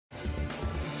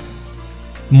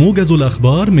موجز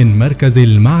الأخبار من مركز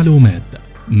المعلومات،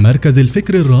 مركز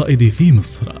الفكر الرائد في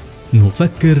مصر.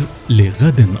 نفكر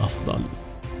لغد أفضل.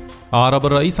 أعرب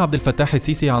الرئيس عبد الفتاح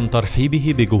السيسي عن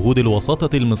ترحيبه بجهود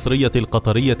الوساطة المصرية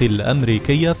القطرية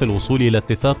الأمريكية في الوصول إلى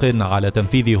اتفاق على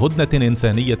تنفيذ هدنة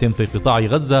إنسانية في قطاع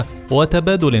غزة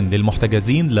وتبادل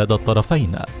للمحتجزين لدى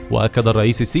الطرفين. وأكد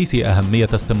الرئيس السيسي أهمية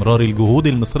استمرار الجهود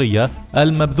المصرية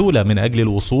المبذولة من أجل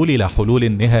الوصول إلى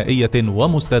حلول نهائية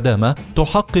ومستدامة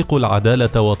تحقق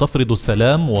العدالة وتفرض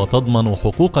السلام وتضمن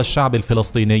حقوق الشعب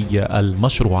الفلسطيني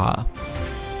المشروعة.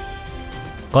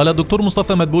 قال الدكتور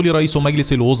مصطفى مدبولي رئيس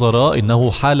مجلس الوزراء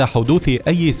إنه حال حدوث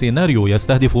أي سيناريو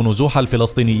يستهدف نزوح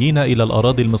الفلسطينيين إلى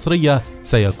الأراضي المصرية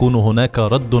سيكون هناك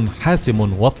رد حاسم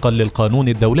وفقا للقانون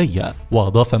الدولي.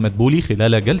 وأضاف مدبولي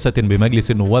خلال جلسة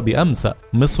بمجلس النواب أمس: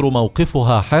 مصر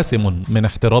موقفها حاسم من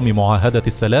احترام معاهدة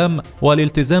السلام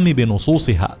والالتزام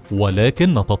بنصوصها،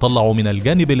 ولكن نتطلع من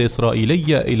الجانب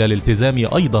الإسرائيلي إلى الالتزام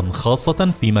أيضا،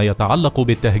 خاصة فيما يتعلق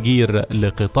بالتهجير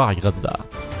لقطاع غزة.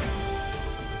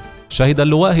 شهد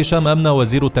اللواء هشام أمنة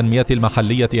وزير التنمية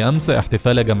المحلية أمس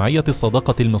احتفال جمعية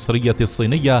الصداقة المصرية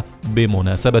الصينية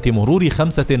بمناسبة مرور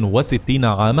 65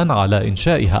 عاما على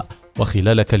إنشائها.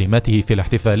 وخلال كلمته في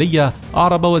الاحتفالية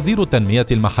أعرب وزير التنمية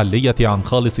المحلية عن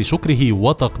خالص شكره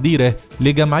وتقديره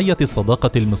لجمعية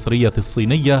الصداقة المصرية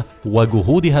الصينية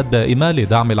وجهودها الدائمة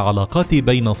لدعم العلاقات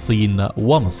بين الصين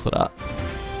ومصر.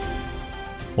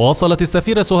 وصلت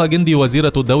السفيرة سهى جندي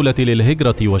وزيرة الدولة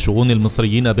للهجرة وشؤون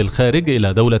المصريين بالخارج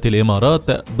إلى دولة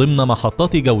الإمارات ضمن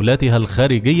محطات جولاتها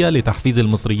الخارجية لتحفيز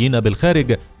المصريين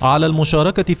بالخارج على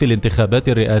المشاركة في الانتخابات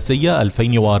الرئاسية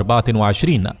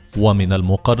 2024. ومن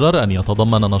المقرر أن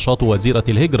يتضمن نشاط وزيرة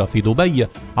الهجرة في دبي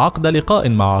عقد لقاء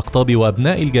مع أقطاب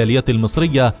وأبناء الجالية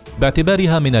المصرية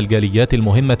باعتبارها من الجاليات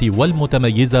المهمة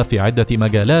والمتميزة في عدة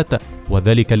مجالات،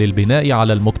 وذلك للبناء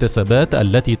على المكتسبات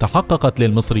التي تحققت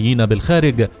للمصريين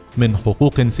بالخارج من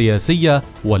حقوق سياسية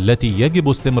والتي يجب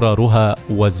استمرارها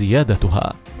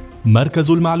وزيادتها.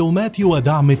 مركز المعلومات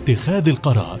ودعم اتخاذ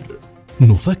القرار.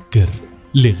 نفكر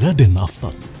لغد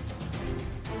أفضل.